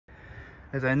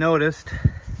as I noticed,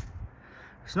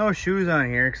 there's no shoes on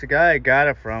here because the guy I got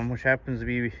it from, which happens to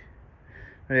be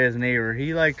his neighbor,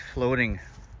 he liked floating.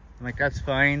 I'm like, that's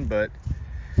fine, but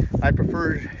I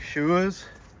prefer shoes,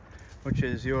 which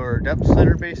is your depth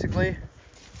setter basically.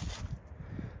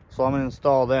 So I'm gonna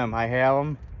install them. I have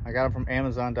them. I got them from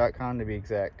Amazon.com to be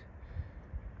exact.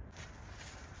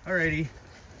 Alrighty.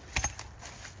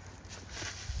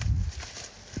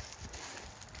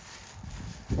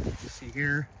 Let's see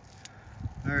here.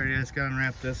 Alright, I just gotta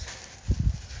unwrap this.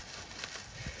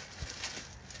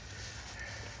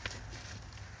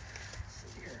 Let's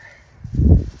see here.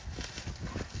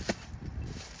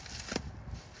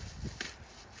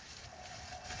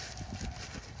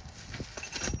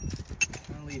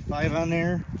 I'll leave 5 on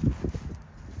there.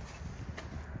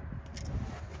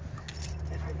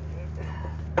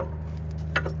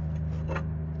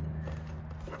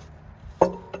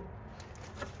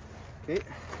 Okay.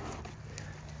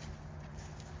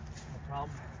 No problem.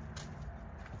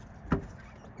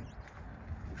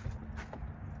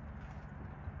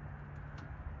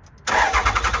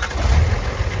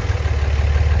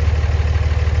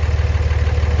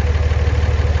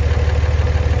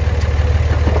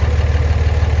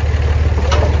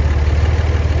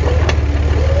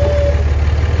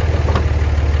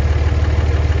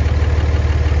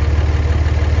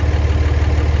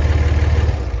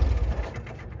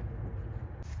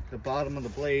 The bottom of the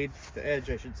blade, the edge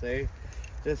I should say,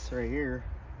 this right here,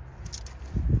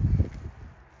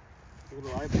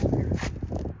 little eyeball here. Let's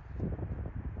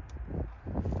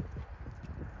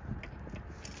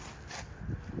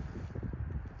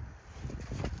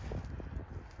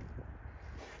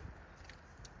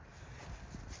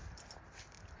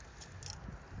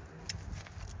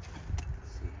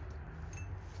see.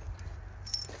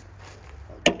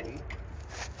 Okay.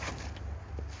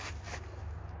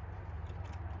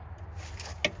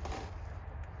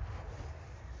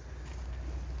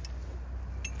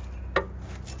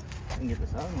 Can get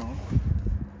this out now.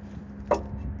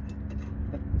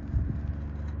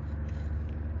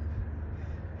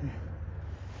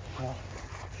 Well,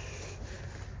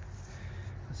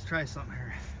 let's try something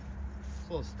here. It's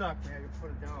a little stuck, maybe I can put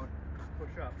it down,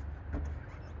 push up.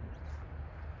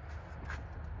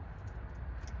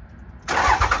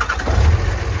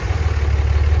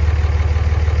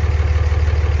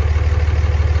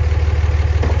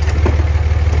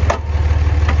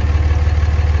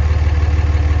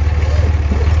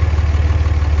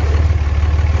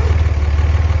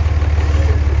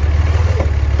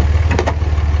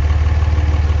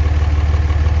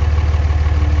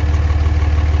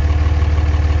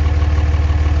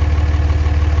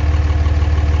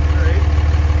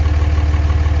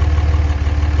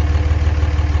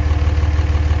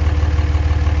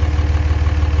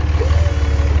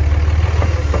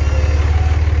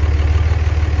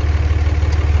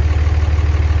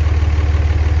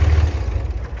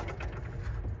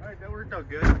 Out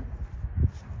good. All right.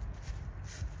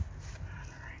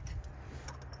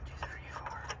 2, 3,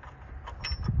 4.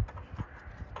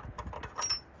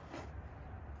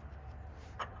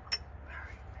 All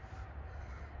right.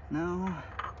 Now,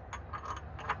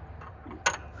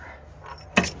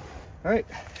 all right.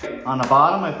 On the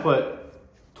bottom, I put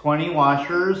 20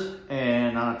 washers,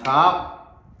 and on the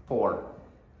top, 4.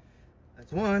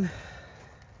 That's 1.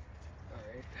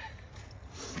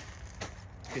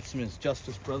 Get some of his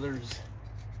Justice Brothers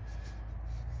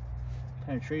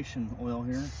penetration oil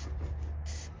here.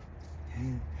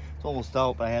 It's almost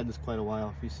out, but I had this quite a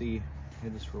while. If you see, I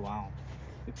had this for a while,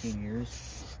 15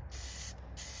 years.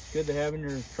 Good to have in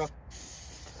your truck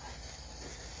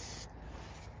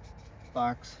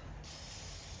box.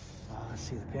 Let's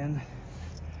see the pin.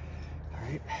 All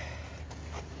right.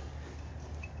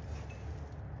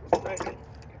 Right.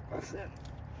 That's it.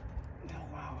 Oh,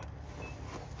 wow.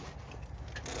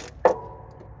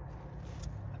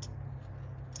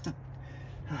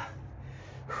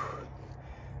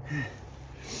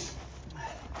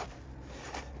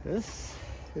 This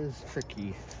is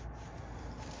tricky.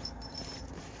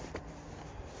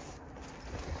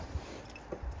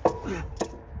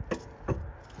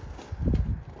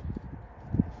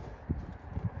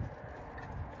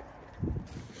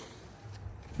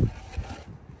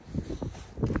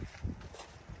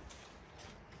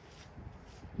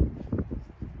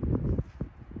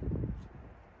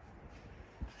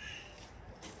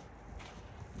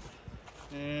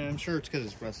 And I'm sure it's because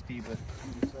it's rusty, but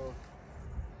so.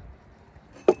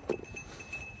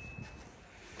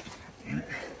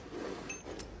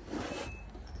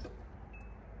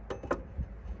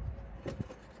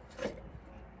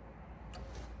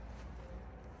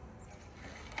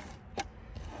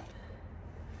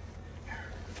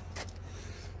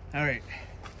 All right.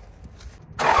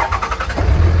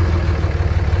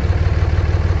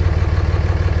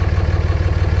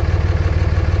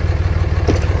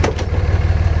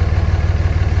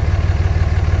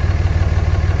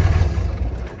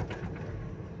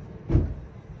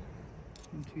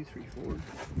 One, two, three, four.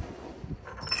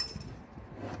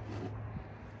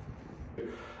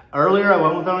 Earlier, I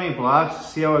went without any blocks to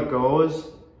see how it goes,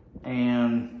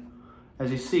 and as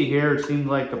you see here, it seems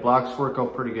like the blocks work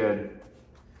out pretty good.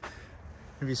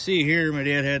 If you see here, my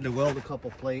dad had to weld a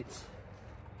couple plates.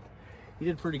 He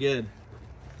did pretty good.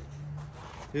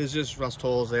 It was just rust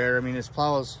holes there. I mean, his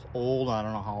plow is old. I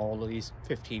don't know how old. He's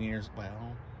 15 years.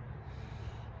 Well,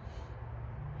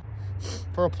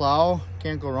 for a plow,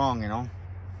 can't go wrong, you know.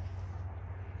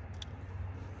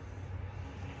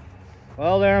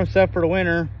 Well, there I'm set for the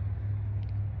winter.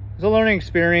 It was a learning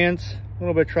experience, a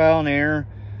little bit of trial and error.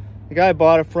 The guy I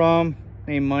bought it from,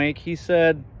 named Mike, he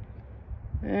said,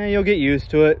 you'll get used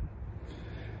to it.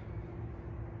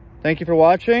 Thank you for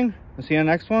watching. I'll see you on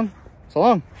the next one. So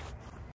long.